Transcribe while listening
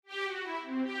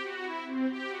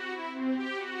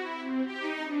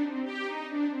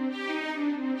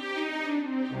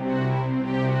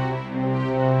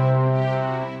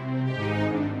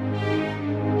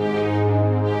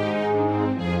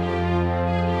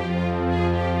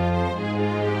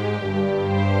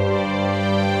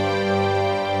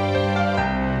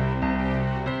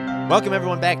Welcome,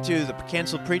 everyone, back to the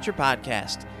Canceled Preacher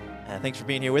Podcast. Thanks for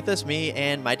being here with us. Me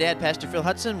and my dad, Pastor Phil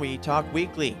Hudson, we talk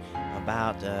weekly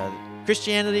about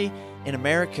Christianity in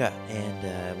America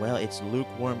and, its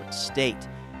lukewarm state.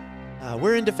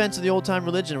 We're in defense of the old-time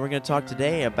religion. We're going to talk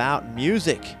today about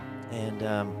music.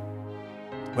 And,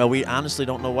 we honestly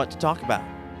don't know what to talk about.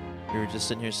 We were just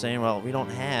sitting here saying, we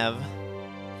don't have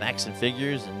facts and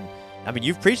figures. And I mean,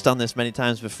 you've preached on this many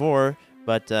times before,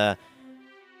 but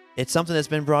it's something that's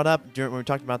been brought up when we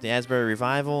talked about the Asbury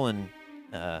Revival, and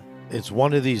it's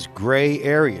one of these gray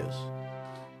areas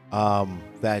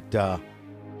that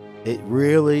it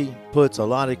really puts a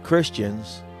lot of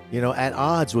Christians, at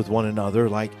odds with one another.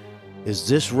 Like, is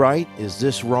this right? Is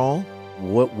this wrong?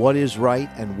 What is right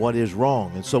and what is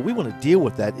wrong? And so we want to deal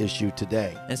with that issue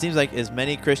today. And it seems like as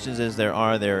many Christians as there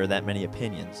are that many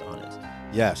opinions on it.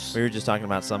 Yes. We were just talking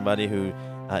about somebody who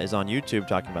is on YouTube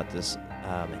talking about this,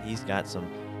 and he's got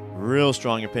some real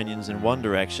strong opinions in one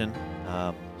direction.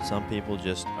 Some people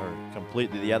just are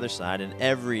completely the other side, and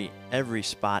every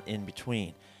spot in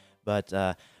between. But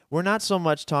we're not so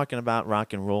much talking about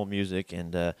rock and roll music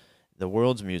and the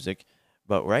world's music,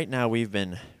 but right now we've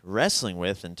been wrestling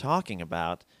with and talking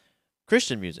about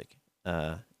Christian music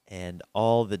and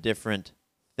all the different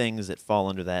things that fall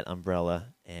under that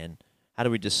umbrella, and how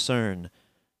do we discern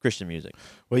Christian music?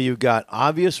 Well, you've got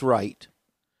obvious right,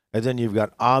 and then you've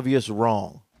got obvious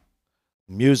wrong.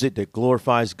 Music that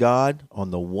glorifies God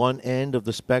on the one end of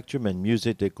the spectrum, and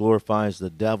music that glorifies the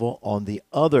devil on the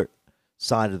other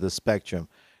side of the spectrum.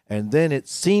 And then it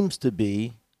seems to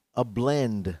be a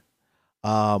blend.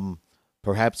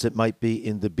 Perhaps it might be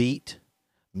in the beat.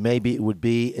 Maybe it would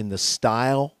be in the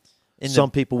style.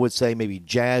 Some people would say maybe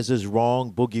jazz is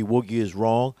wrong, boogie woogie is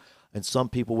wrong. And some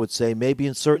people would say maybe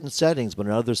in certain settings, but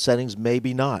in other settings,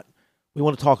 maybe not. We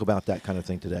want to talk about that kind of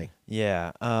thing today.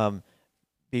 Yeah.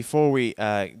 Before we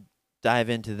dive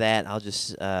into that, I'll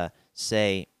just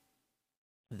say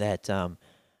that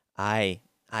I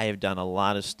have done a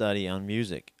lot of study on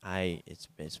music.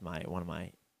 It's one of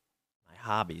my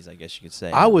hobbies, I guess you could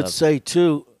say. I would say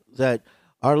too that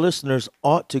our listeners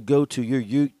ought to go to your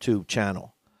YouTube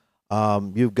channel.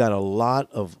 You've got a lot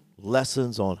of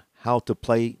lessons on how to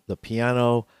play the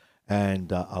piano,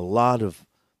 and a lot of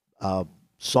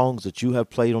songs that you have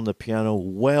played on the piano.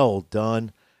 Well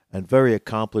done. And very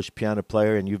accomplished piano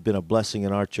player, and you've been a blessing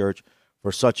in our church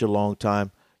for such a long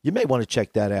time. You may want to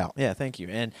check that out. Yeah, thank you.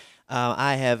 And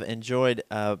I have enjoyed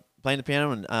playing the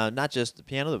piano, and not just the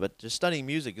piano, but just studying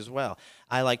music as well.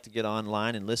 I like to get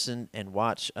online and listen and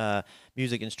watch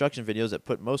music instruction videos that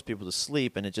put most people to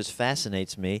sleep, and it just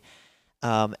fascinates me.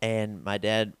 And my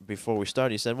dad, before we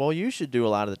started, he said, well, you should do a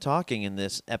lot of the talking in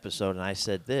this episode. And I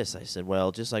said,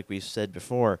 well, just like we said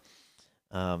before,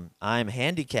 I'm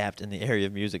handicapped in the area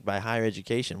of music by higher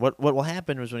education. What will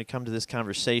happen is when we come to this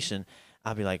conversation,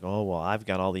 I'll be like, I've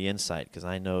got all the insight because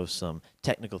I know some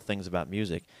technical things about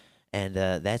music. And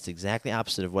that's exactly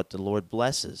opposite of what the Lord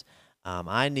blesses.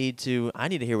 I need to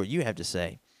hear what you have to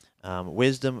say.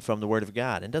 Wisdom from the Word of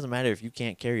God. And it doesn't matter if you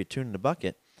can't carry a tune in a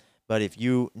bucket, but if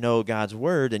you know God's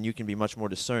Word, then you can be much more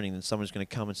discerning than someone's going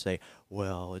to come and say,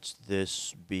 well, it's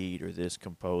this beat or this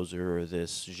composer or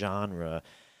this genre,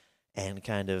 and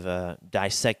kind of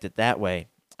dissect it that way.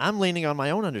 I'm leaning on my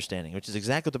own understanding, which is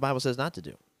exactly what the Bible says not to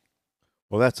do.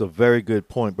 Well, that's a very good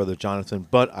point, Brother Jonathan.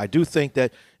 But I do think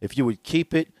that if you would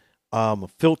keep it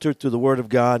filtered through the Word of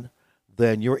God,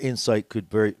 then your insight could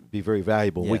be very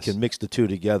valuable. Yes. We can mix the two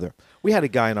together. We had a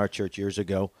guy in our church years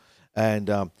ago,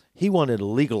 and he wanted to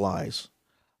legalize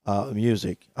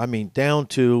music. I mean, down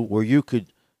to where you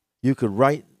could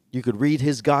read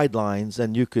his guidelines,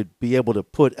 and you could be able to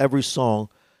put every song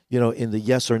in the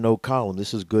yes or no column.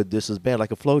 This is good, this is bad,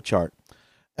 like a flow chart.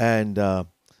 And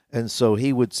so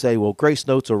he would say, well, grace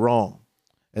notes are wrong.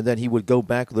 And then he would go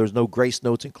back, there's no grace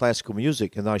notes in classical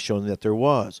music, and I showed him that there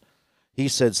was. He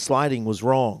said sliding was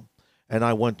wrong. And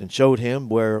I went and showed him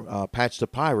where Patch the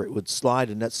Pirate would slide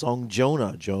in that song,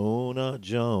 Jonah, Jonah,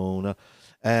 Jonah.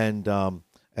 And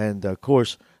of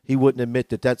course, he wouldn't admit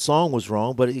that song was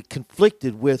wrong, but it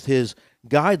conflicted with his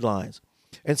guidelines.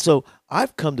 And so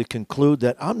I've come to conclude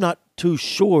that I'm not too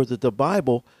sure that the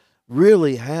Bible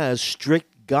really has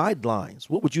strict guidelines.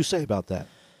 What would you say about that?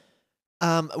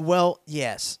 Well,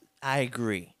 yes, I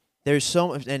agree. There's so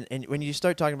much, and when you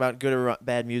start talking about good or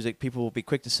bad music, people will be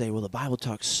quick to say, well, the Bible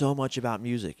talks so much about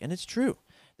music, and it's true.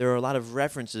 There are a lot of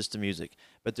references to music,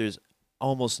 but there's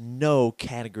almost no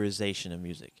categorization of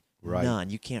music. Right. None.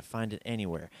 You can't find it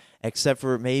anywhere, except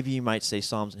for maybe you might say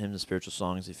Psalms and hymns and spiritual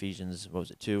songs, Ephesians,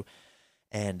 2.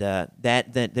 and that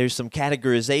there's some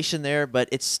categorization there, but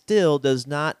it still does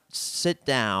not sit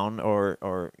down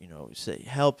or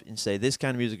help and say this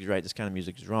kind of music is right, this kind of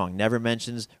music is wrong. Never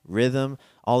mentions rhythm,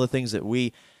 all the things that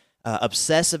we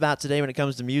obsess about today when it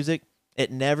comes to music.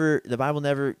 The Bible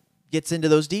never gets into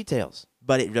those details,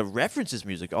 but it references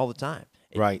music all the time.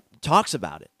 It Right. talks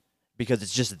about it because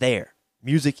it's just there.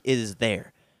 Music is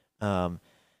there,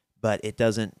 but it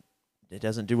doesn't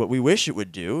do what we wish it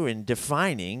would do in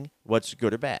defining what's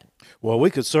good or bad. Well, we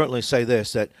could certainly say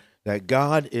this, that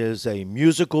God is a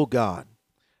musical God,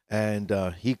 and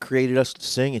he created us to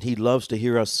sing, and he loves to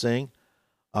hear us sing.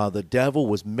 The devil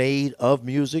was made of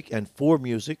music and for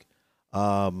music,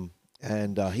 and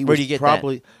he Where was do you get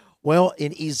probably well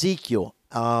in Ezekiel.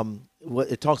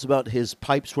 It talks about his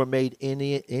pipes were made in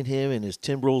him and his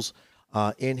timbrels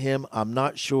in him. I'm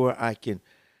not sure I can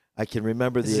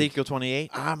remember the Ezekiel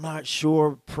 28. I'm not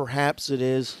sure. Perhaps it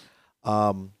is,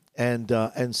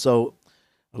 and so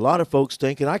a lot of folks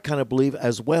think, and I kind of believe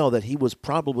as well, that he was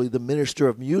probably the minister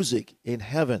of music in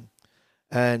heaven,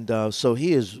 and so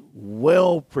he is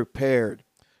well prepared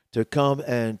to come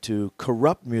and to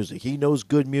corrupt music. He knows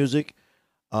good music,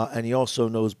 and he also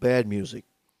knows bad music,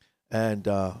 and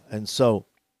so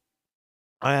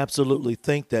I absolutely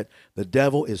think that the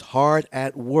devil is hard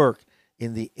at work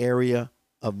in the area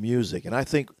of music. And I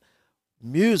think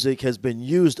music has been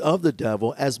used of the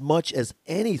devil as much as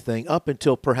anything up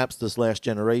until perhaps this last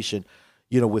generation,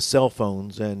 with cell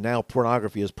phones, and now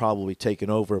pornography has probably taken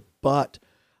over. But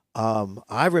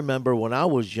I remember when I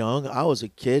was young, I was a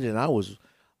kid, and I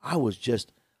was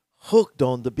just hooked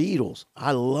on the Beatles.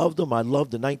 I loved them. I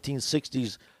loved the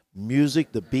 1960s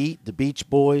music, the beat, the Beach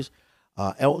Boys,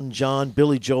 Elton John,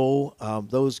 Billy Joel,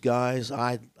 those guys.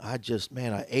 I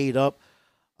ate up.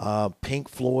 Pink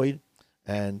Floyd,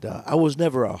 and I was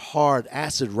never a hard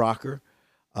acid rocker,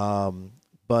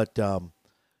 but and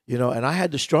I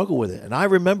had to struggle with it. And I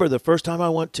remember the first time I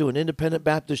went to an independent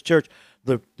Baptist church,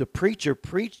 the preacher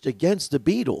preached against the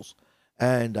Beatles,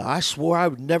 and I swore I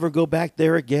would never go back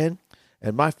there again.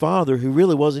 And my father, who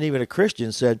really wasn't even a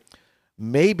Christian, said,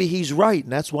 maybe he's right,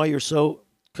 and that's why you're so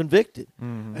convicted.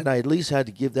 Mm-hmm. And I at least had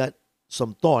to give that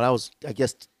some thought. I was, I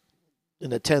guess, in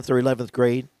the 10th or 11th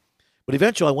grade. But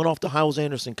eventually I went off to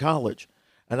Hyles-Anderson College,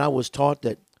 and I was taught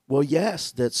that, well,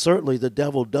 yes, that certainly the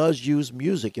devil does use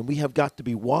music, and we have got to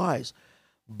be wise.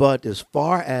 But as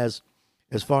far as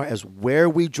where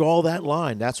we draw that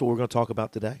line, that's what we're going to talk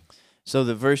about today. So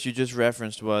the verse you just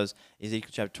referenced was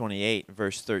Ezekiel chapter 28,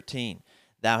 verse 13.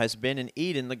 Thou hast been in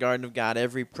Eden, the garden of God.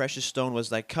 Every precious stone was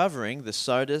thy covering, the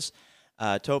sardius,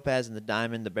 topaz, and the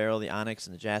diamond, the beryl, the onyx,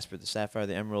 and the jasper, the sapphire,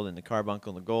 the emerald, and the carbuncle,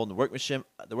 and the gold. And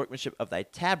the workmanship of thy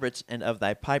tabrets and of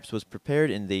thy pipes was prepared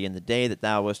in thee in the day that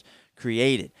thou wast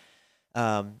created.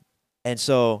 And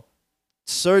so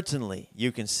certainly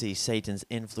you can see Satan's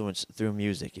influence through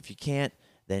music. If you can't,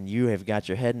 then you have got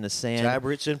your head in the sand.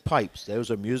 Tabrets and pipes;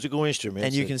 those are musical instruments,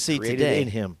 and you can see today in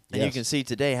him. And you can see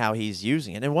today how he's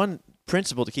using it. And one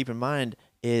principle to keep in mind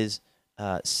is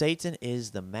Satan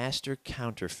is the master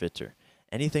counterfeiter.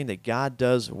 Anything that God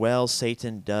does well,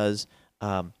 Satan does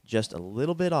just a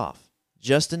little bit off,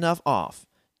 just enough off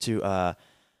to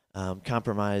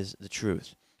compromise the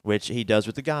truth, which he does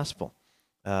with the gospel.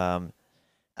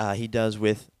 He does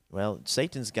with,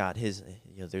 Satan's got his,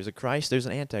 there's a Christ, there's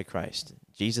an Antichrist.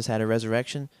 Jesus had a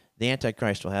resurrection. The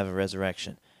Antichrist will have a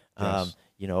resurrection. Yes.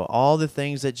 All the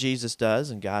things that Jesus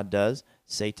does and God does,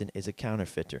 Satan is a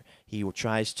counterfeiter. He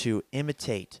tries to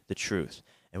imitate the truth.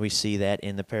 And we see that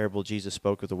in the parable Jesus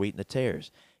spoke of the wheat and the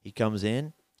tares. He comes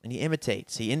in and he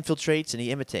imitates. He infiltrates and he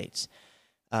imitates.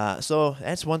 So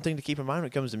that's one thing to keep in mind when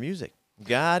it comes to music.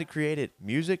 God created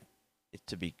music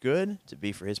to be good, to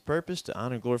be for his purpose, to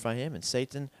honor and glorify him, and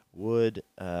Satan would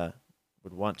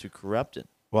want to corrupt it.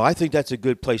 Well, I think that's a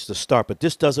good place to start, but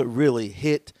this doesn't really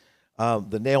hit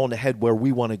the nail on the head where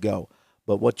we want to go.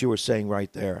 But what you were saying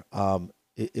right there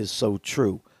is so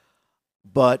true.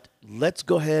 But let's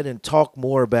go ahead and talk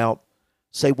more about,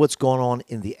 say, what's going on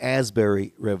in the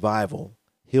Asbury revival,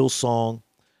 Hillsong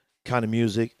kind of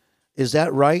music. Is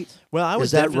that right? Well,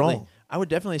 is that wrong? I would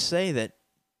definitely say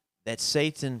that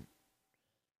Satan,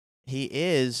 he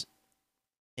is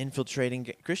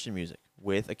infiltrating Christian music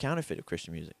with a counterfeit of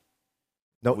Christian music.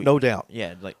 No doubt.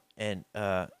 Yeah, and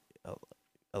a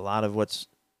lot of what's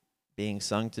being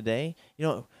sung today.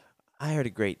 I heard a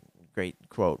great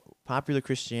quote: "Popular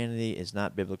Christianity is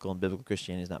not biblical, and biblical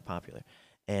Christianity is not popular."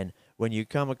 And when you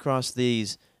come across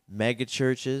these mega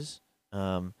churches,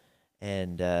 and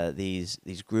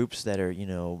these groups that are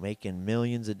making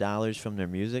millions of dollars from their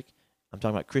music, I'm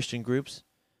talking about Christian groups.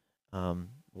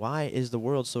 Why is the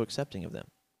world so accepting of them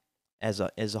as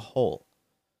a whole?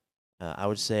 I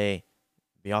would say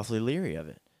be awfully leery of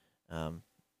it.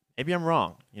 Maybe I'm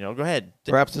wrong. Go ahead.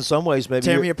 Perhaps in some ways, maybe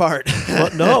Tear me apart.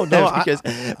 Well, no,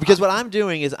 because what I'm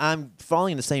doing is I'm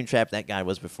falling in the same trap that guy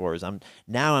was before.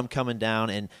 I'm coming down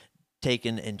and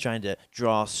taking and trying to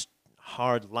draw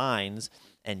hard lines.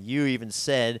 And you even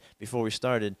said before we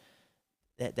started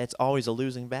that that's always a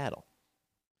losing battle.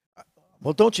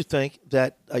 Well, don't you think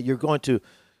that you're going to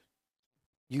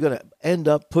end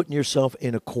up putting yourself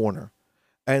in a corner,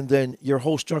 and then your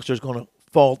whole structure is going to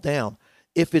fall down?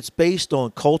 If it's based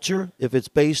on culture, if it's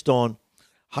based on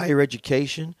higher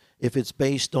education, if it's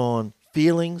based on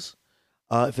feelings,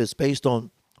 if it's based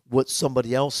on what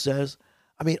somebody else says,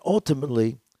 I mean,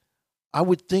 ultimately, I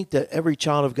would think that every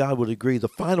child of God would agree the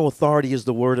final authority is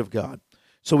the Word of God.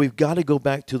 So we've got to go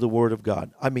back to the Word of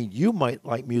God. I mean, you might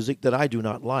like music that I do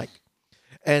not like.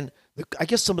 And I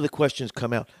guess some of the questions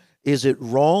come out. Is it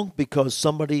wrong because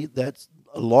somebody that's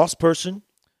a lost person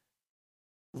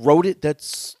wrote it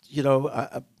that's,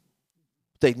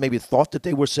 they maybe thought that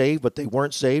they were saved, but they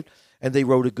weren't saved, and they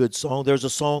wrote a good song? There's a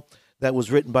song that was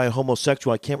written by a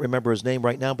homosexual. I can't remember his name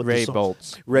right now. But Ray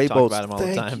Boltz. Ray Boltz. About him all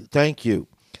the time. Thank you.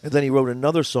 And then he wrote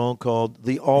another song called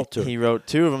The Altar. He wrote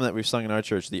two of them that we've sung in our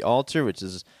church. The Altar, which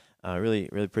is a really,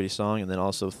 really pretty song, and then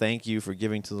also Thank You for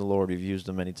Giving to the Lord. We've used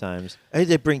them many times. And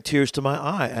they bring tears to my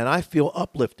eye, and I feel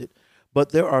uplifted.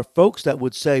 But there are folks that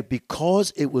would say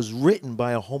because it was written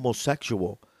by a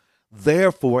homosexual,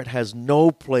 therefore it has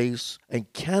no place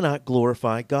and cannot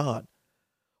glorify God.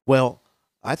 Well,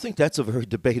 I think that's a very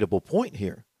debatable point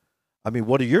here. I mean,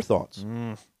 what are your thoughts?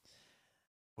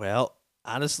 Well,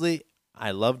 honestly,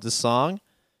 I loved the song.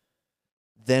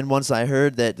 Then once I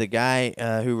heard that the guy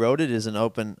who wrote it is an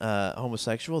open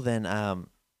homosexual, then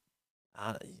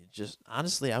just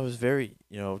honestly, I was very,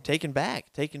 taken back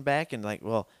and like,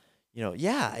 well,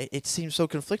 it seems so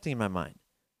conflicting in my mind.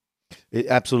 It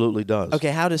absolutely does.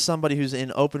 Okay, how does somebody who's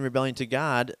in open rebellion to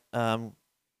God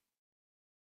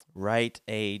write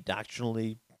a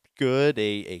doctrinally good,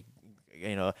 a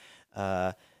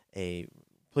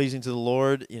pleasing to the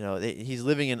Lord? He's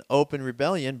living in open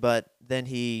rebellion, but then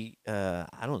he, I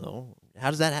don't know,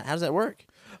 how does that work?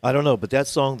 I don't know, but that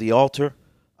song, The Altar,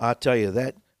 I tell you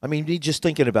that. I mean, just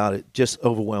thinking about it just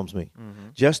overwhelms me. Mm-hmm.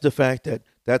 Just the fact that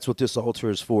that's what this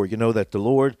altar is for. That the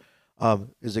Lord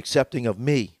is accepting of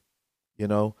me.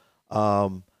 Well,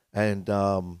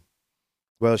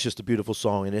 it's just a beautiful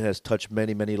song, and it has touched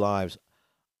many, many lives.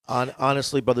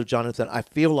 Honestly, Brother Jonathan, I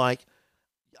feel like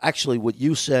actually what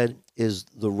you said is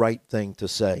the right thing to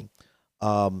say.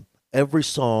 Every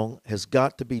song has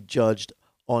got to be judged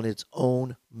on its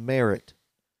own merit.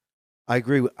 I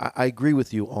agree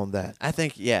with you on that. I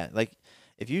think, yeah, like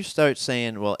if you start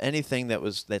saying, well, anything that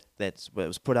was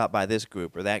put out by this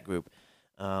group or that group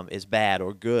is bad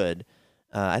or good,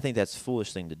 I think that's a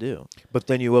foolish thing to do. But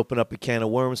then you open up a can of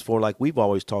worms for, like we've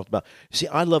always talked about. See,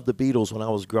 I loved the Beatles when I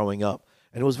was growing up,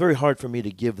 and it was very hard for me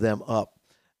to give them up.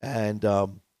 And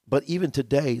but even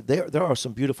today, there are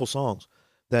some beautiful songs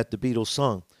that the Beatles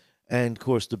sung. And, of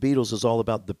course, the Beatles is all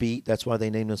about the beat. That's why they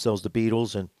named themselves the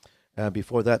Beatles. And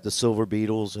before that, the Silver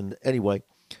Beatles. And anyway,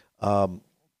 but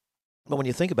when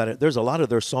you think about it, there's a lot of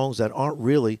their songs that aren't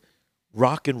really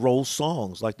rock and roll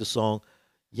songs, like the song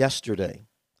Yesterday.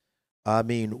 I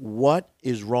mean, what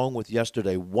is wrong with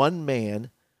Yesterday? One man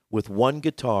with one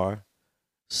guitar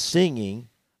singing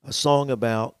a song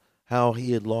about how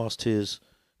he had lost his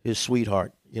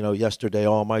sweetheart. Yesterday,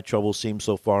 all my troubles seem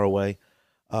so far away.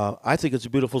 I think it's a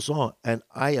beautiful song, and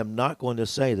I am not going to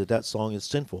say that song is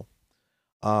sinful.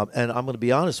 And I'm going to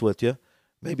be honest with you.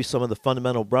 Maybe some of the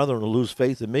fundamental brethren will lose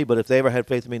faith in me, but if they ever had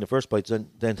faith in me in the first place,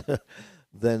 then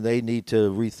they need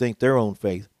to rethink their own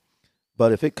faith.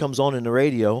 But if it comes on in the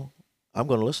radio, I'm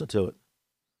going to listen to it.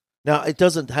 Now, it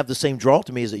doesn't have the same draw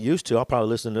to me as it used to. I'll probably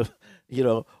listen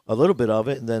to, a little bit of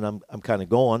it, and then I'm kind of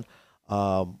going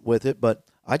with it. But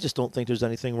I just don't think there's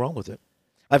anything wrong with it.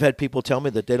 I've had people tell me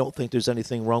that they don't think there's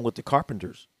anything wrong with the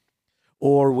Carpenters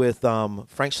or with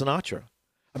Frank Sinatra.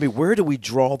 I mean, where do we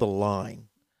draw the line?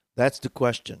 That's the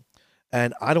question.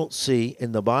 And I don't see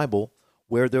in the Bible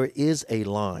where there is a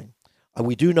line.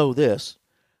 We do know this,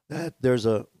 that there's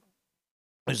a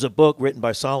book written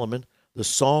by Solomon, the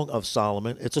Song of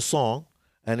Solomon. It's a song,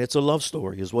 and it's a love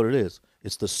story is what it is.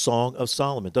 It's the Song of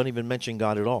Solomon. Don't even mention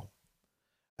God at all.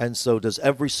 And so does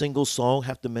every single song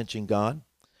have to mention God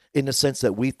in the sense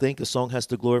that we think a song has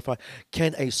to glorify?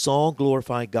 Can a song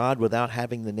glorify God without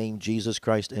having the name Jesus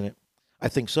Christ in it? I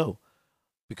think so,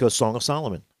 because Song of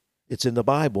Solomon, it's in the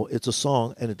Bible. It's a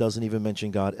song, and it doesn't even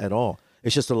mention God at all.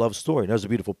 It's just a love story. There's a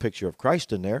beautiful picture of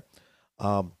Christ in there.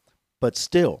 But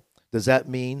still, does that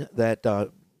mean that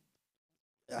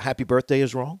Happy Birthday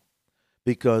is wrong?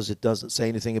 because it doesn't say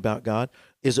anything about God?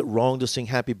 Is it wrong to sing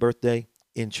happy birthday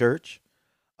in church?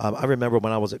 I remember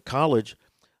when I was at college,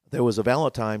 there was a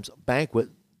Valentine's banquet.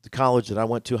 The college that I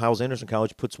went to, Howes Anderson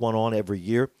College, puts one on every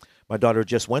year. My daughter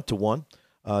just went to one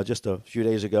just a few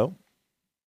days ago.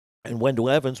 And Wendell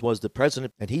Evans was the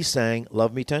president, and he sang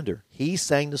Love Me Tender. He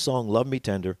sang the song Love Me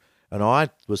Tender. And I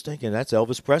was thinking, that's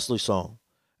Elvis Presley's song.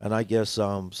 And I guess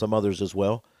some others as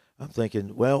well. I'm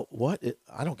thinking, well, what?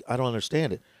 I don't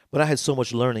understand it. But I had so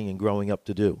much learning and growing up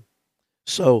to do.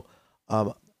 So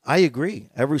I agree.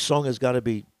 Every song has got to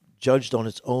be judged on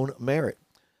its own merit.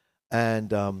 And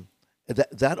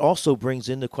that also brings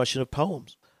in the question of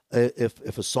poems.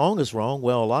 If a song is wrong,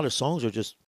 well, a lot of songs are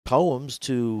just poems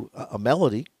to a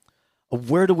melody.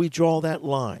 Where do we draw that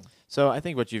line? So I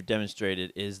think what you've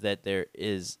demonstrated is that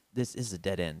this is a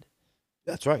dead end.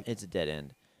 That's right. It's a dead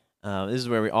end. This is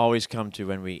where we always come to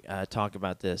when we talk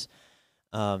about this.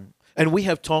 And we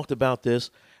have talked about this,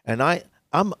 and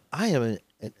I'm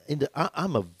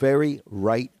a very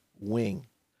right wing.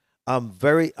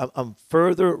 I'm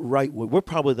further right wing. We're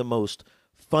probably the most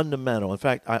fundamental. In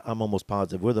fact, I'm almost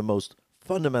positive we're the most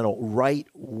fundamental right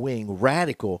wing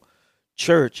radical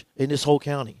church in this whole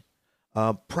county,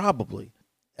 probably.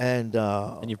 And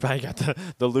you probably got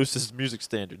the loosest music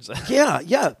standards.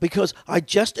 yeah, because I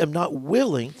just am not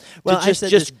willing Well, to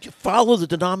just follow the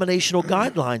denominational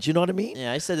guidelines. You know what I mean?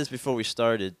 Yeah, I said this before we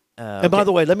started. And by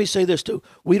the way, let me say this too: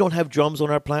 we don't have drums on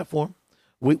our platform.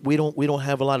 We don't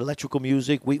have a lot of electrical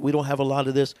music. We don't have a lot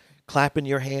of this clapping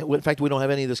your hand. In fact, we don't have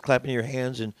any of this clapping your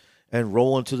hands and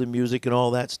rolling to the music and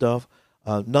all that stuff.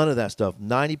 None of that stuff.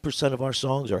 90% of our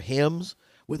songs are hymns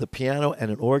with a piano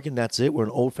and an organ. That's it. We're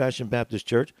an old-fashioned Baptist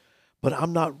church. But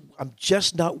I'm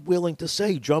just not willing to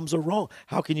say drums are wrong.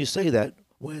 How can you say that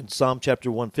when Psalm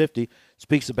chapter 150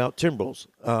 speaks about timbrels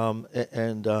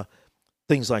and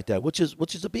things like that, which is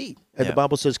a beat. And the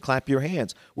Bible says clap your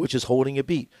hands, which is holding a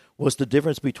beat. What's the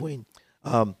difference between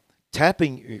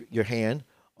tapping your hand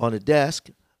on a desk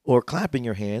or clapping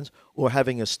your hands or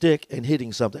having a stick and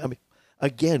hitting something? I mean,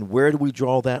 again, where do we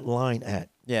draw that line at?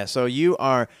 Yeah, so you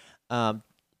are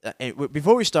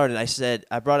before we started,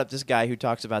 I brought up this guy who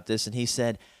talks about this, and he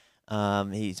said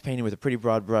he's painting with a pretty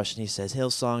broad brush, and he says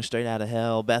Hillsong, straight out of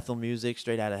hell, Bethel music,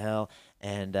 straight out of hell,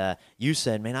 and you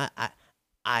said, man,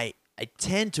 I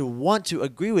tend to want to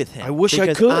agree with him. I wish I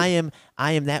because could. I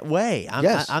am that way.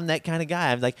 I'm that kind of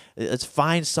guy. I'm like, let's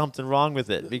find something wrong with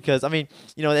it, because I mean,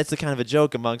 that's the kind of a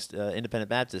joke amongst independent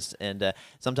Baptists, and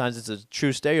sometimes it's a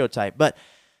true stereotype, but.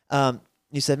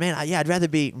 You said, man, I'd rather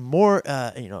be more,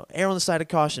 err on the side of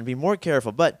caution, be more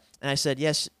careful. And I said,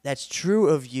 yes, that's true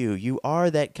of you. You are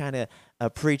that kind of a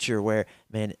preacher where,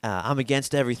 man, I'm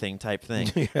against everything type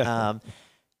thing. Yeah.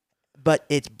 But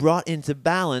it's brought into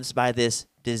balance by this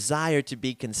desire to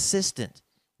be consistent.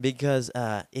 Because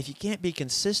if you can't be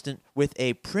consistent with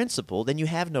a principle, then you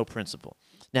have no principle.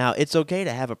 Now, it's okay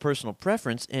to have a personal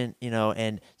preference and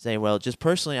say, well, just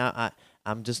personally,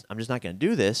 I'm just not going to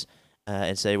do this.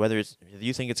 And say if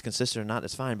you think it's consistent or not,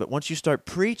 that's fine. But once you start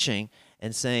preaching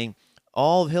and saying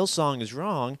all of Hillsong is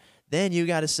wrong, then you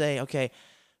got to say, okay,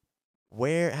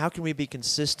 how can we be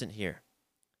consistent here?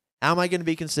 How am I going to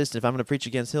be consistent if I'm going to preach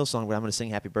against Hillsong, but I'm going to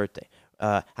sing Happy Birthday?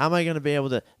 How am I going to be able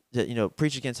to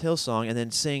preach against Hillsong and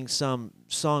then sing some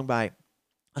song by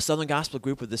a Southern gospel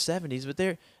group of the 70s, but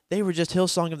they were just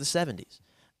Hillsong of the 70s?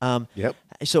 Yep.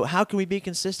 So how can we be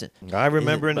consistent? I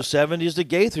remember in the 70s, the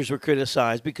Gaithers were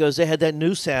criticized because they had that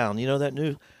new sound. That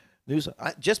new.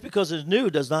 Just because it's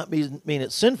new does not mean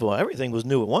it's sinful. Everything was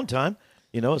new at one time.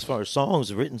 As far as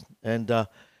songs written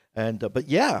but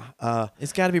yeah,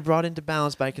 it's got to be brought into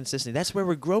balance by consistency. That's where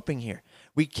we're groping here.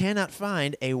 We cannot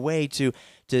find a way to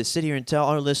sit here and tell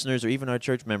our listeners or even our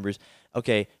church members,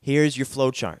 okay, here's your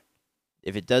flow chart.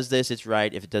 If it does this, it's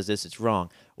right. If it does this, it's wrong.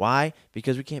 Why?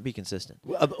 Because we can't be consistent.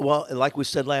 Well, like we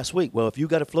said last week, if you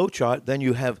got a flow chart, then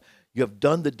you have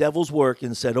done the devil's work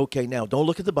and said, okay, now don't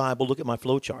look at the Bible, look at my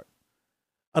flow chart.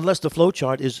 Unless the flow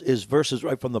chart is verses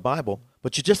right from the Bible,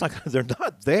 but you're just like, they're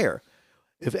not there.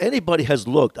 If anybody has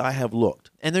looked, I have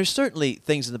looked. And there's certainly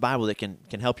things in the Bible that can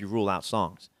help you rule out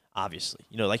songs, obviously.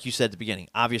 Like you said at the beginning,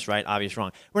 obvious right, obvious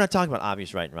wrong. We're not talking about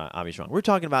obvious right and obvious wrong. We're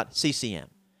talking about CCM,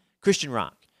 Christian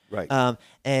rock. Right.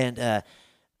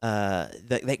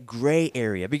 That gray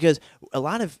area, because a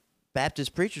lot of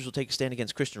Baptist preachers will take a stand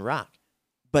against Christian rock,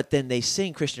 but then they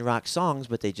sing Christian rock songs,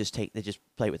 but they just play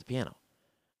it with the piano.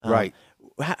 Right.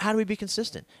 How do we be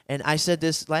consistent? And I said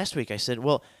this last week. I said,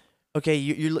 well, okay,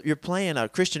 you're playing a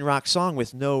Christian rock song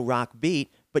with no rock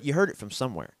beat, but you heard it from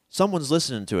somewhere. Someone's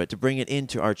listening to it to bring it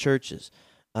into our churches.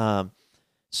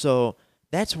 So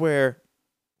that's where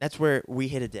we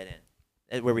hit a dead end.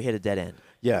 where we hit a dead end.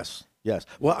 Yes, yes.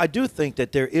 Well, I do think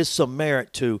that there is some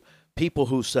merit to people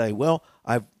who say, "Well,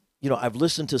 I've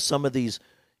listened to some of these,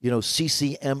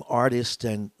 CCM artists,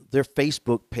 and their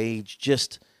Facebook page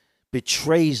just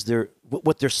betrays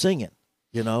what they're singing,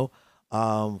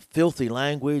 filthy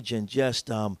language and just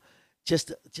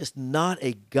not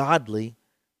a godly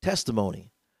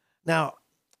testimony." Now,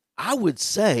 I would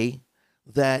say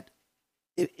that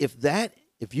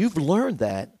if you've learned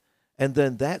that, and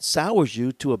then that sours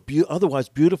you to a otherwise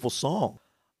beautiful song,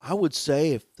 I would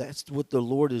say if that's what the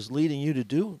Lord is leading you to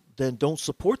do, then don't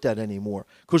support that anymore.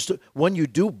 Because when you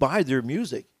do buy their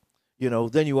music,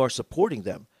 then you are supporting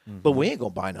them. Mm-hmm. But we ain't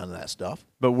gonna buy none of that stuff.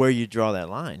 But where you draw that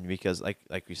line, because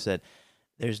like we said,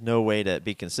 there's no way to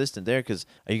be consistent there. Because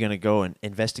are you going to go and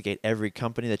investigate every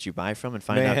company that you buy from and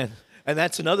find out? And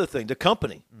that's another thing, the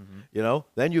company. Mm-hmm.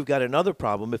 Then you've got another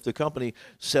problem if the company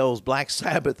sells Black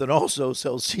Sabbath and also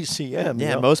sells CCM.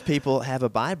 Yeah, most people have a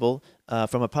Bible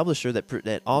from a publisher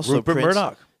that also Rupert prints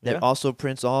Murdoch. Also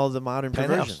prints all the modern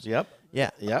perversions. Yep.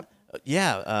 Yeah. Yep.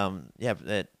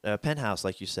 That Penthouse,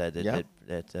 like you said,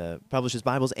 that publishes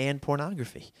Bibles and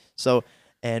pornography. So,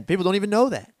 and people don't even know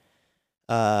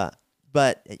that.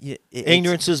 But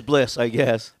ignorance is bliss, I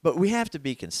guess. But we have to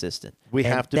be consistent.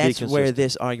 That's where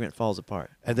this argument falls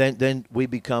apart. And then we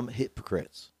become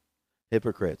hypocrites.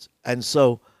 And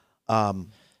so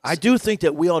I do think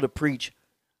that we ought to preach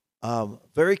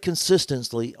very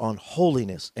consistently on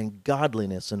holiness and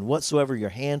godliness, and whatsoever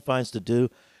your hand finds to do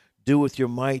with your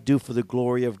might, do for the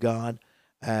glory of God,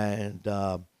 and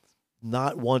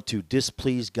not want to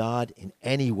displease God in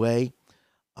any way.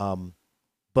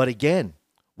 But again,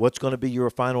 what's going to be your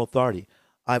final authority?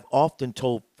 I've often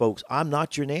told folks, I'm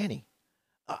not your nanny.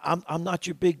 I'm not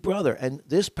your big brother. And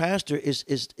this pastor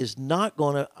is not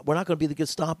going to, we're not going to be the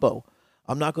Gestapo.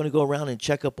 I'm not going to go around and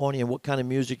check up on you and what kind of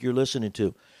music you're listening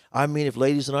to. I mean, if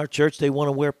ladies in our church, they want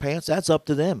to wear pants, that's up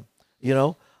to them.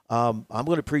 I'm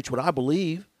going to preach what I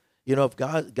believe. If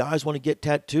guys want to get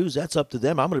tattoos, that's up to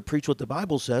them. I'm going to preach what the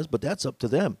Bible says, but that's up to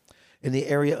them. In the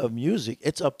area of music,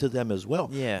 it's up to them as well.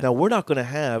 Yeah. Now, we're not going to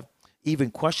have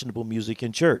even questionable music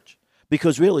in church,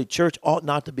 because really church ought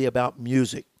not to be about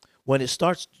music. When it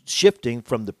starts shifting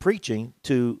from the preaching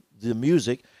to the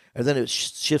music, and then it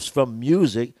shifts from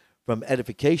music, from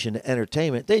edification to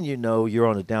entertainment, then you're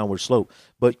on a downward slope.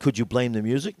 But could you blame the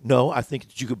music? No, I think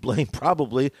that you could blame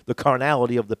probably the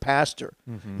carnality of the pastor.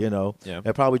 Mm-hmm.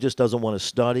 That probably just doesn't want to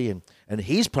study, and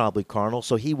he's probably carnal,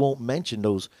 so he won't mention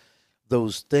those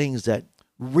things that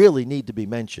really need to be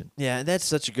mentioned. Yeah, that's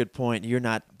such a good point. You're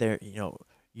not there.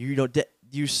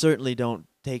 You certainly don't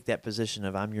take that position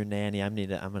of I'm your nanny. I'm going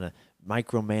to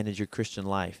micromanage your Christian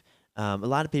life. A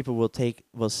lot of people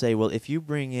will say, well, if you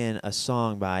bring in a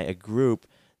song by a group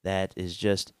that is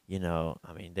just,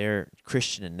 they're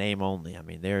Christian in name only. I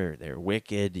mean, they're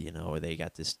wicked, or they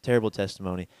got this terrible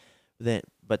testimony,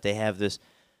 but they have this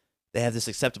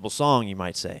acceptable song, you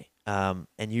might say. And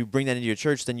you bring that into your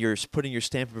church, then you're putting your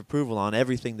stamp of approval on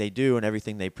everything they do and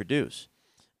everything they produce.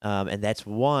 And that's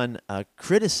one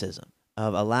criticism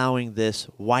of allowing this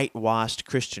whitewashed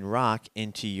Christian rock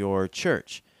into your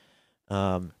church.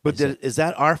 Is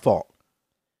that our fault?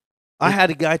 I had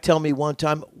a guy tell me one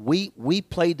time, we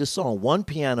played the song, one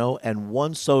piano and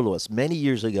one soloist many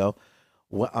years ago.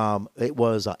 It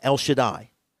was El Shaddai.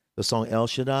 The song El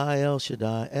Shaddai, El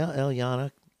Shaddai, El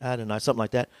Yana, Adonai, something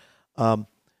like that.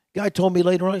 Guy told me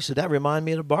later on, he said, that reminded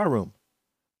me of the bar room.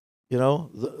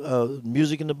 The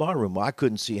music in the bar room. Well, I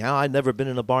couldn't see how. I'd never been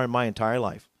in a bar in my entire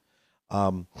life.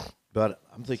 But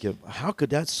I'm thinking, how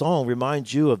could that song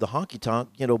remind you of the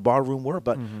honky-tonk, bar room world?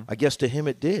 But I guess to him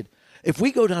it did. If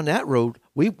we go down that road,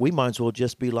 we might as well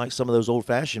just be like some of those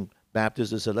old-fashioned Baptists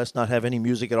that said, let's not have any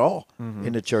music at all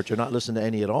in the church, or not listen to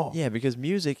any at all. Yeah, because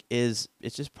music it's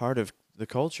just part of the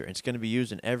culture. It's going to be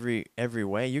used in every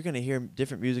way. You're going to hear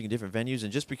different music in different venues,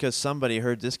 and just because somebody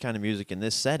heard this kind of music in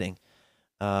this setting,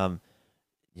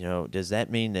 does that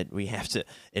mean that we have to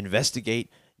investigate,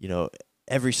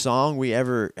 every song we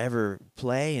ever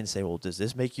play and say, well, does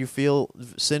this make you feel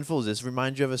sinful? Does this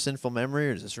remind you of a sinful memory,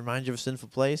 or does this remind you of a sinful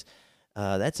place?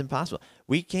 That's impossible.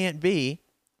 We can't be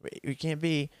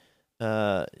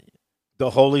the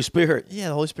Holy Spirit. Yeah,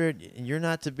 the Holy Spirit. You're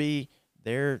not to be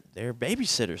their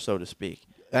babysitter, so to speak.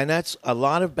 And that's a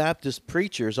lot of Baptist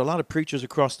preachers, a lot of preachers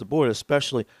across the board,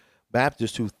 especially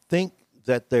Baptists, who think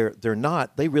that they're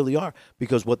not. They really are,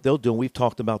 because what they'll do, and we've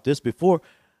talked about this before,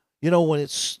 when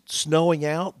it's snowing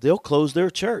out, they'll close their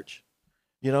church.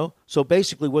 So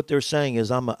basically what they're saying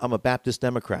is, I'm a Baptist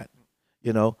Democrat.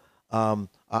 I'm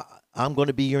going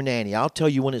to be your nanny. I'll tell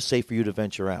you when it's safe for you to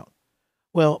venture out.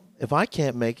 Well, if I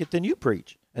can't make it, then you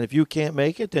preach. And if you can't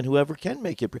make it, then whoever can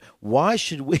make it. Why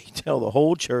should we tell the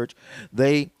whole church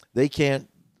they can't?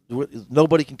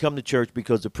 Nobody can come to church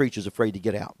because the preacher's afraid to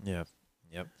get out. Yeah.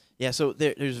 Yep. Yeah. So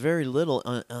there's very little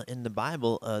in the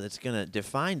Bible that's going to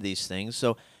define these things.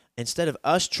 So instead of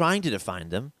us trying to define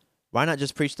them, why not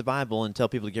just preach the Bible and tell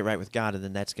people to get right with God, and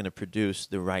then that's going to produce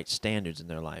the right standards in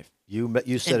their life?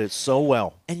 You said it so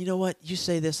well. And you know what? You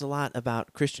say this a lot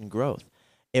about Christian growth.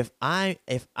 If I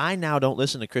now don't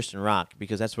listen to Christian rock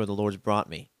because that's where the Lord's brought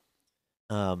me,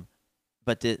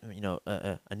 but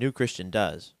a new Christian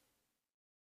does.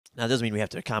 Now, it doesn't mean we have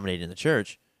to accommodate in the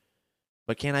church,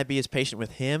 but can I be as patient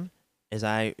with him as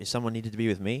someone needed to be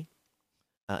with me,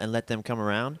 and let them come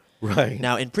around? Right.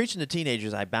 Now, in preaching to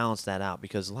teenagers, I balance that out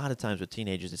because a lot of times with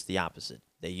teenagers, it's the opposite.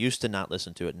 They used to not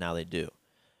listen to it, now they do.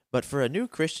 But for a new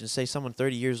Christian, say someone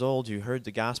 30 years old who heard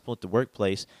the gospel at the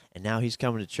workplace, and now he's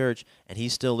coming to church, and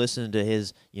he's still listening to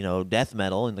his, death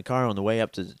metal in the car on the way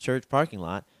up to the church parking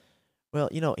lot, well,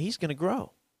 he's going to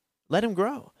grow. Let him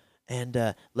grow. And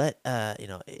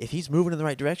if he's moving in the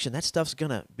right direction, that stuff's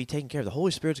going to be taken care of. The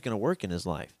Holy Spirit's going to work in his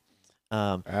life.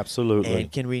 Absolutely.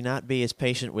 And can we not be as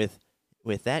patient with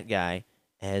that guy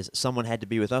as someone had to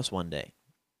be with us one day?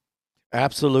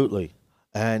 Absolutely.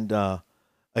 And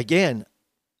again,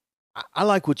 I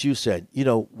like what you said.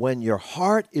 When your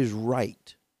heart is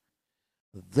right,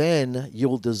 then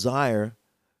you'll desire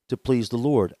to please the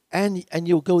Lord, and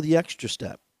you'll go the extra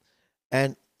step.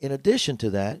 And in addition to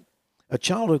that, a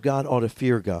child of God ought to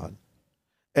fear God.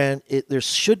 And there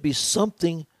should be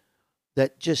something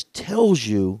that just tells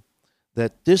you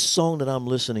that this song that I'm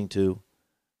listening to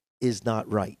is not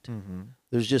right. Mm-hmm.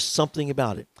 There's just something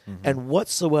about it. Mm-hmm. And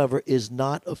whatsoever is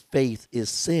not of faith is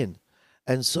sin.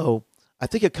 And so I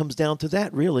think it comes down to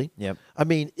that, really. Yep. I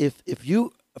mean, if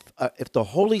the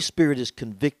Holy Spirit is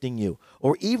convicting you,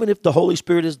 or even if the Holy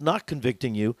Spirit is not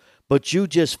convicting you, but you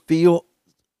just feel,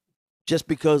 just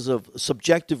because of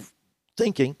subjective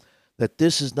thinking, that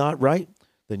this is not right,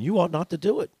 then you ought not to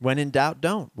do it. When in doubt,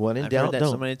 don't. When in I've doubt, heard that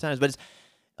don't. so many times. But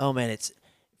it's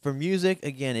for music,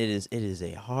 again, it is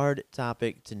a hard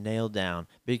topic to nail down,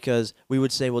 because we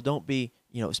would say, well, don't be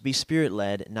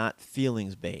spirit-led, not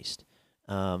feelings-based.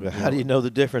 How do you know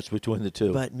the difference between the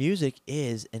two? But music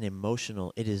is an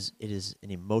emotional. It is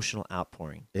an emotional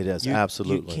outpouring. It is,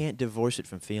 absolutely. You can't divorce it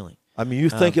from feeling. I mean, you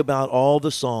think about all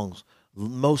the songs.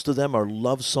 Most of them are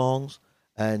love songs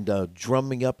and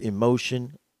drumming up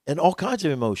emotion and all kinds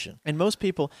of emotion. And most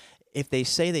people, if they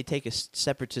say they take a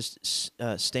separatist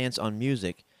stance on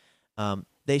music,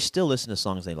 they still listen to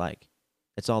songs they like.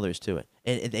 That's all there is to it.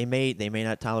 And they may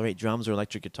not tolerate drums or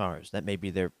electric guitars. That may be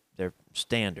their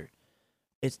standard.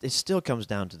 It still comes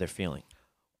down to their feeling.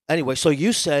 Anyway, so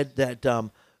you said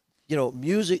that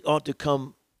music ought to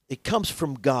come. It comes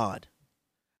from God,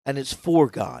 and it's for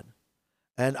God.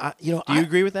 And do you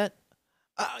agree with that?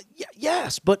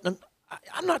 Yes, but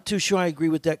I'm not too sure I agree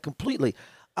with that completely.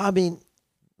 I mean,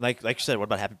 like you said, what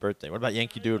about Happy Birthday? What about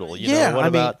Yankee Doodle? What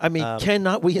about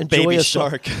cannot we enjoy Baby a song?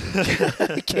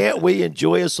 Shark? Can't we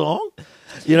enjoy a song?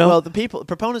 Well,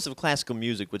 proponents of classical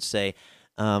music would say,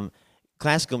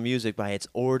 classical music by its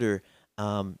order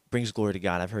brings glory to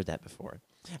God. I've heard that before.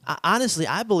 Honestly,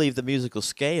 I believe the musical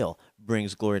scale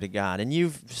brings glory to God. And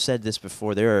you've said this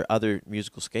before. There are other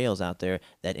musical scales out there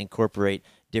that incorporate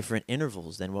different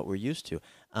intervals than what we're used to.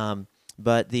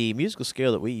 But the musical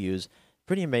scale that we use,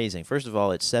 pretty amazing. First of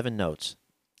all, it's 7 notes,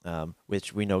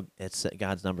 which we know it's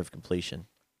God's number of completion.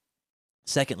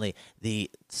 Secondly,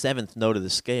 the 7th note of the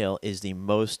scale is the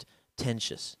most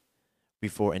tensious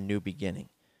before a new beginning.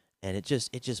 And it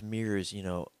just mirrors,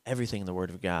 everything in the Word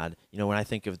of God. When I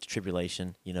think of the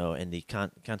tribulation, and the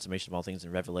consummation of all things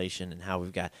in Revelation, and how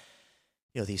we've got,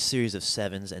 these series of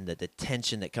 7s, and the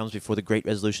tension that comes before the great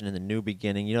resolution and the new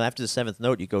beginning. After the 7th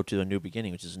note, you go to a new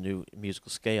beginning, which is a new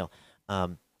musical scale.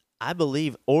 I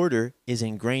believe order is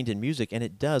ingrained in music, and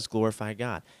it does glorify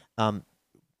God.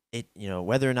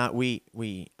 Whether or not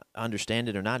we understand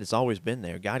it or not, it's always been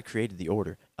there. God created the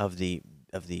order of the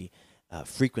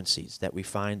frequencies that we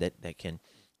find that can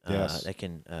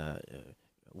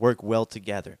work well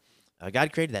together.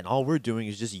 God created that, and all we're doing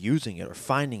is just using it or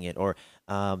finding it or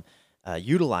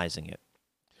utilizing it.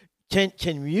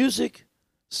 Can music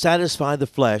satisfy the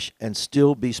flesh and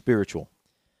still be spiritual?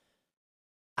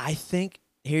 I think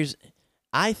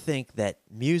that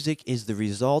music is the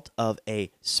result of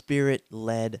a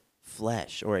spirit-led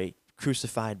flesh, or a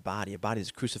crucified body, a body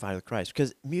that's crucified with Christ.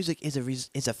 Because music is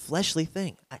a fleshly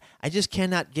thing. I just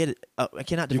cannot get it. I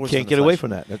cannot divorce it. You can't get away from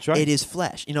that. That's right. It is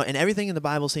flesh. And everything in the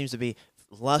Bible seems to be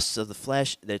lusts of the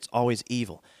flesh. That's always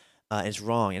evil. It's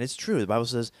wrong, and it's true. The Bible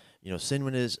says,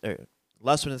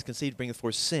 lust when it's conceived bringeth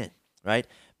forth sin. right?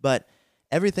 But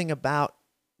everything about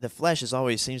the flesh is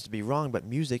always seems to be wrong, but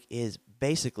music is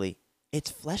basically, it's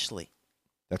fleshly.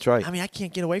 That's right. I mean, I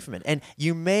can't get away from it. And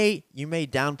you may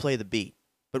downplay the beat,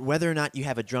 but whether or not you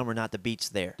have a drum or not, the beat's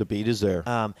there. The beat is there.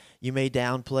 You may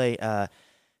downplay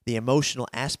the emotional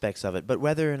aspects of it, but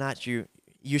whether or not you're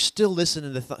still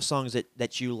listening to songs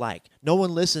that you like. No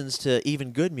one listens to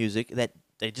even good music that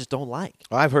they just don't like.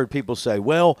 I've heard people say,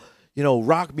 well,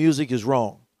 rock music is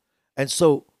wrong. And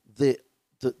so the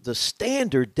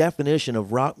standard definition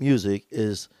of rock music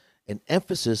is an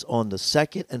emphasis on the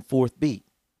second and fourth beat.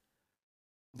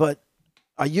 But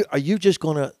are you just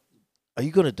gonna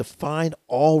define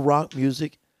all rock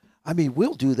music? I mean,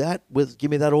 we'll do that with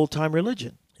Give Me That Old Time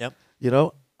Religion. Yep.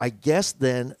 I guess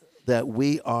then that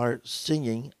we are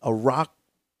singing a rock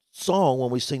song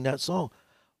when we sing that song.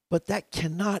 But that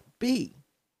cannot be.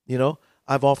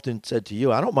 I've often said to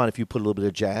you, I don't mind if you put a little bit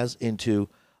of jazz into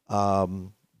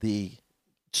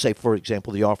say, for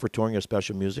example, the offertory or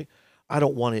special music. I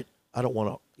don't want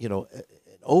an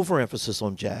overemphasis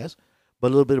on jazz, but a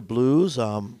little bit of blues,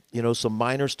 some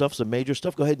minor stuff, some major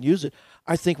stuff. Go ahead and use it.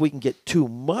 I think we can get too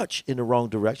much in the wrong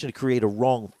direction to create a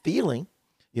wrong feeling,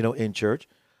 in church.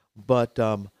 But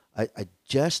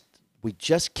we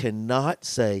just cannot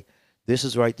say this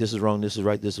is right, this is wrong, this is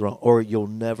right, this is wrong, or you'll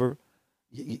never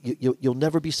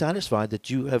be satisfied that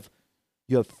you have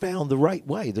found the right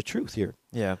way, the truth here.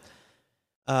 Yeah.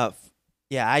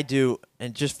 Yeah, I do.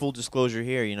 And just full disclosure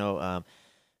here,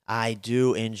 I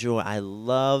do enjoy. I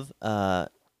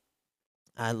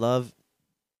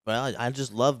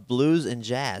just love blues and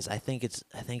jazz. I think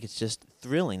it's just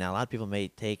thrilling. Now, a lot of people may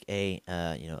take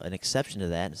an exception to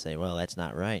that and say, well, that's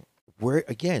not right. Where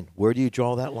do you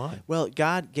draw that line? Well,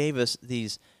 God gave us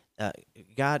these.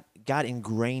 God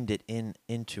ingrained it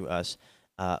into us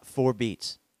 4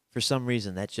 beats. For some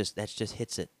reason, that just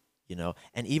hits it.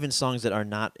 And even songs that are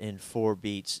not in 4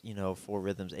 beats, 4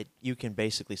 rhythms, you can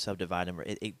basically subdivide them.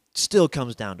 It still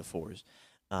comes down to 4s,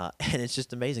 and it's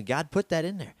just amazing. God put that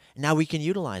in there, and now we can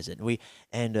utilize it.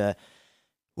 And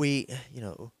we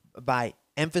by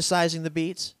emphasizing the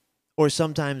beats, or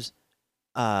sometimes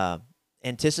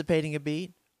anticipating a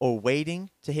beat, or waiting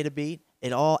to hit a beat,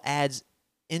 it all adds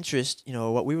interest,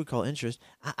 what we would call interest.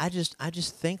 I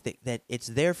just think that it's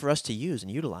there for us to use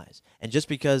and utilize. And just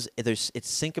because it's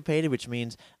syncopated, which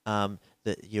means that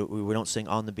we don't sing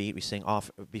on the beat, we sing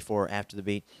off before or after the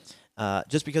beat.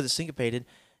 Just because it's syncopated,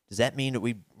 does that mean that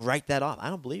we write that off? I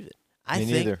don't believe it. Me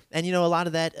neither. And a lot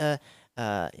of that,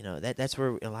 that's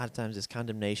where a lot of times this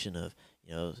condemnation of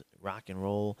rock and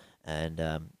roll and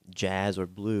jazz or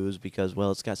blues, because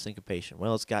it's got syncopation,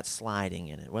 it's got sliding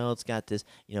in it, it's got this,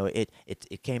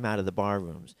 it came out of the bar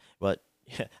rooms. But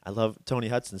I love Tony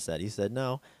Hudson said, he said,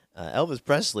 no, Elvis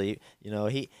Presley,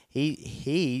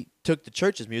 he took the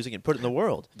church's music and put it in the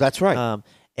world. That's right.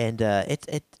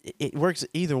 It works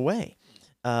either way.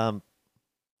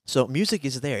 So music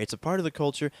is there. It's a part of the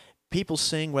culture. People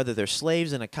sing, whether they're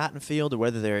slaves in a cotton field or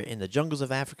whether they're in the jungles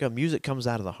of Africa. Music comes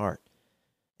out of the heart.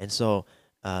 And so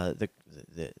the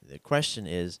question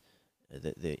is,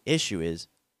 the issue is,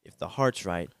 if the heart's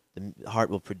right, the heart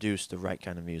will produce the right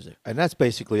kind of music. And that's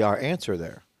basically our answer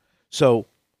there. So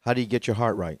how do you get your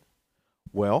heart right?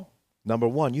 Well, number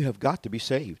one, you have got to be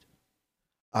saved.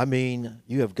 I mean,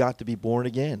 you have got to be born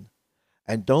again.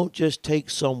 And don't just take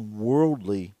some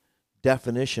worldly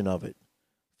definition of it.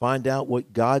 Find out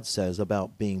what God says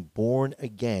about being born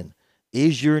again.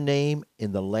 Is your name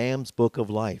in the Lamb's Book of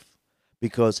Life?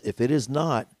 Because if it is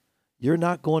not, you're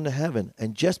not going to heaven.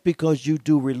 And just because you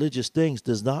do religious things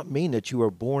does not mean that you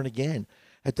are born again.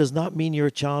 It does not mean you're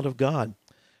a child of God.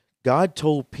 God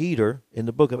told Peter in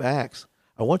the book of Acts,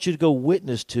 I want you to go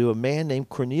witness to a man named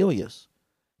Cornelius.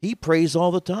 He prays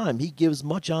all the time. He gives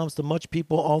much alms to much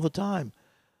people all the time.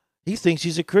 He thinks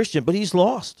he's a Christian, but he's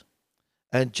lost.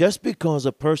 And just because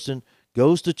a person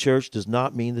goes to church does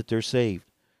not mean that they're saved.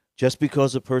 Just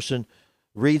because a person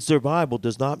reads their Bible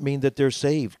does not mean that they're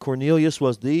saved. Cornelius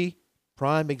was the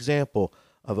prime example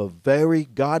of a very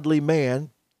godly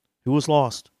man who was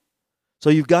lost. So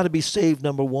you've got to be saved,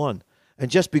 number one. And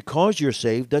just because you're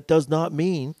saved, that does not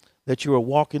mean that you are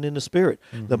walking in the Spirit.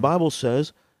 Mm-hmm. The Bible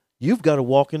says you've got to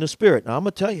walk in the Spirit. Now I'm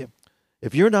going to tell you,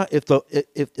 if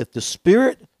the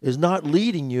Spirit is not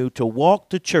leading you to walk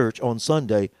to church on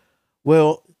Sunday,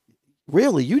 well,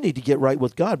 really, you need to get right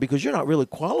with God, because you're not really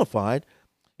qualified.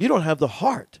 You don't have the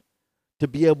heart to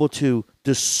be able to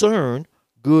discern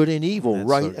good and evil, That's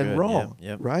right so and good. wrong,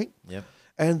 Yep. right? Yep.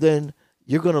 And then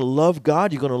you're going to love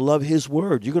God. You're going to love His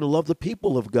Word. You're going to love the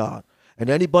people of God. And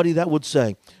anybody that would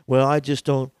say, well, I just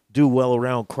don't do well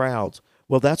around crowds,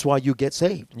 well, that's why you get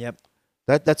saved. Yep.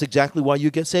 That's exactly why you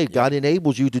get saved. Yep. God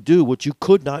enables you to do what you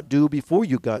could not do before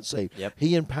you got saved. Yep.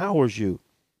 He empowers you.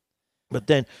 But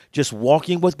then just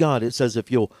walking with God, it says if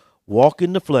you'll walk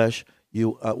in the flesh,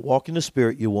 you walk in the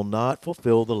Spirit, you will not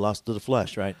fulfill the lust of the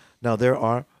flesh. That's right. Now, there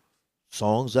are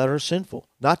songs that are sinful.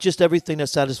 Not just everything that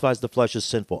satisfies the flesh is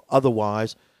sinful.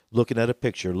 Otherwise, looking at a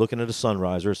picture, looking at a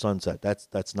sunrise or a sunset,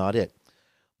 that's not it.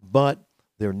 But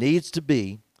there needs to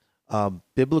be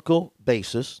biblical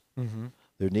basis. Mm-hmm.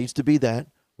 There needs to be that.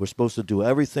 We're supposed to do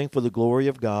everything for the glory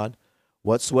of God.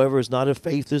 Whatsoever is not of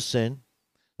faith is sin.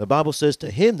 The Bible says,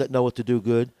 to him that knoweth to do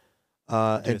good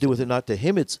and doeth it not, to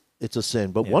him it's a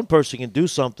sin. But one person can do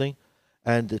something,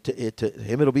 and to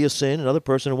him it'll be a sin. Another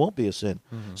person it won't be a sin.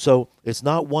 Mm-hmm. So it's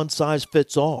not one size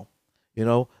fits all. You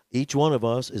know, each one of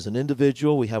us is an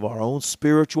individual. We have our own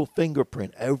spiritual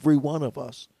fingerprint, every one of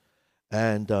us.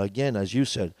 And again, as you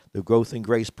said, the growth and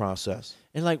grace process.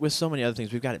 And like with so many other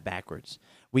things, we've got it backwards.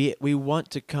 We want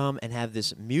to come and have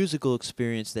this musical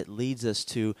experience that leads us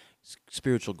to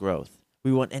spiritual growth.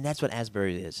 And that's what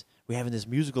Asbury is. We're having this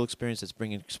musical experience that's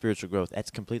bringing spiritual growth.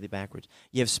 That's completely backwards.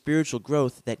 You have spiritual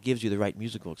growth that gives you the right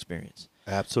musical experience.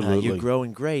 Absolutely. You grow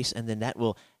in grace, and then that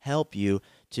will help you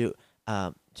to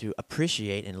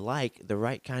appreciate and like the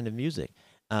right kind of music.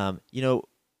 You know,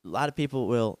 a lot of people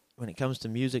will, when it comes to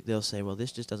music, they'll say, "Well,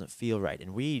 this just doesn't feel right,"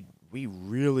 and we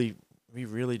really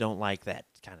don't like that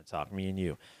kind of talk. Me and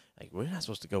you, like, we're not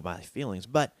supposed to go by feelings,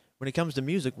 but when it comes to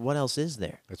music, what else is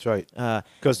there? That's right.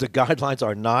 Because the guidelines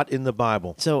are not in the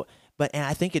Bible. So, and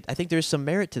I think there's some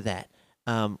merit to that.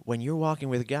 When you're walking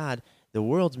with God, the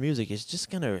world's music is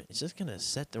just gonna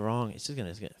set the wrong. It's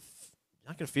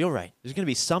not gonna feel right. There's gonna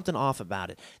be something off about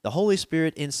it. The Holy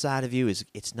Spirit inside of you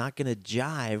it's not gonna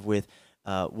jive with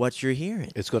what you're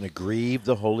hearing. It's going to grieve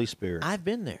the Holy Spirit. I've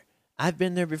been there. I've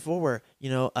been there before where,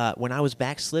 when I was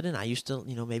backslidden, I used to,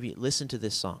 maybe listen to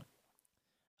this song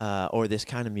or this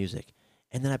kind of music.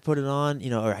 And then I put it on,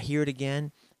 or I hear it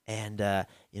again. And,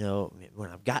 when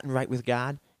I've gotten right with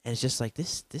God, and it's just like,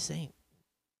 this does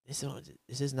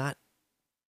not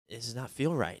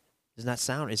feel right. It does not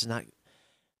sound, it's not,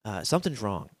 something's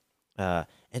wrong.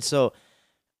 And so,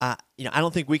 I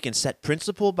don't think we can set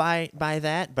principle by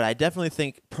that, but I definitely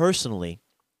think personally,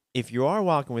 if you are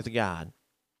walking with God,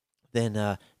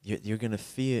 then you're going to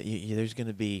feel. There's going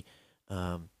to be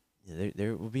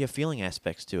there will be a feeling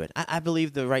aspects to it. I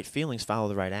believe the right feelings follow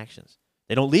the right actions.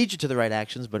 They don't lead you to the right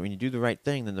actions, but when you do the right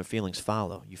thing, then the feelings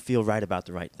follow. You feel right about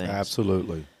the right things.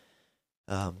 Absolutely.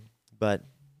 But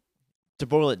to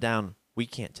boil it down, we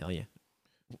can't tell you.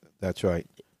 That's right.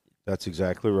 That's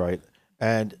exactly right.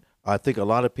 And I think a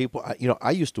lot of people,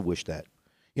 I used to wish that.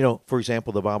 For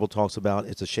example, the Bible talks about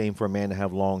it's a shame for a man to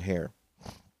have long hair.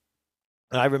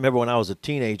 And I remember when I was a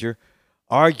teenager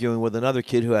arguing with another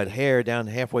kid who had hair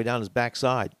halfway down his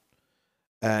backside.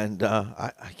 And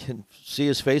I can see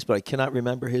his face, but I cannot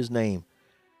remember his name.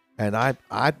 And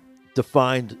I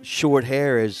defined short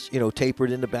hair as,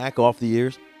 tapered in the back off the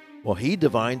ears. Well, he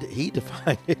defined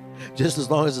it just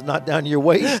as long as it's not down to your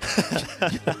waist.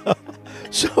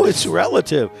 So it's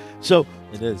relative. So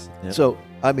it is. Yep. So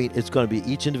I mean, it's going to be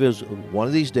each individual. One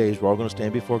of these days, we're all going to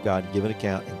stand before God and give an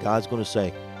account, and God's going to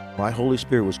say, "My Holy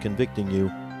Spirit was convicting you.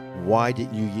 Why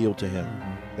didn't you yield to Him?"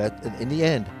 Mm-hmm. That, in the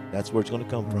end, that's where it's going to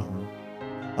come from.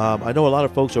 I know a lot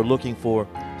of folks are looking for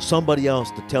somebody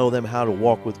else to tell them how to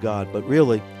walk with God, but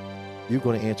really, you're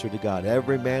going to answer to God.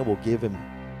 Every man will give him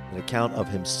an account of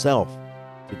himself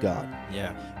to God.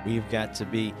 Yeah, we've got to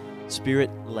be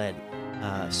Spirit-led,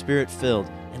 Spirit-filled,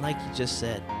 and like you just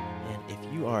said, man, if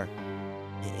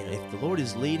the Lord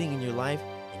is leading in your life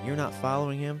and you're not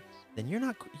following Him, then you're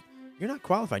not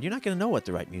qualified. You're not going to know what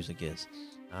the right music is,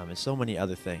 and so many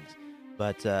other things.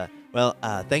 But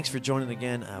thanks for joining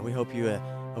again. We hope you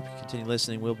continue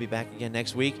listening. We'll be back again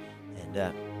next week, and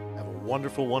have a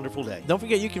wonderful, wonderful day. Don't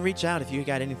forget, you can reach out if you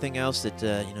got anything else that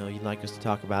you'd like us to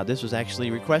talk about. This was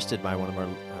actually requested by one of our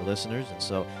listeners, and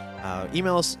so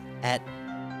email us at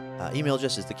email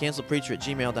address is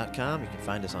thecanceledpreacher@gmail.com. You can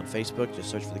find us on Facebook.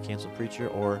 Just search for The Canceled Preacher,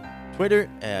 or Twitter.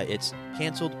 It's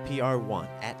canceledpr1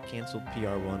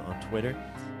 @canceledpr1 on Twitter.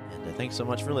 And thanks so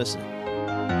much for listening.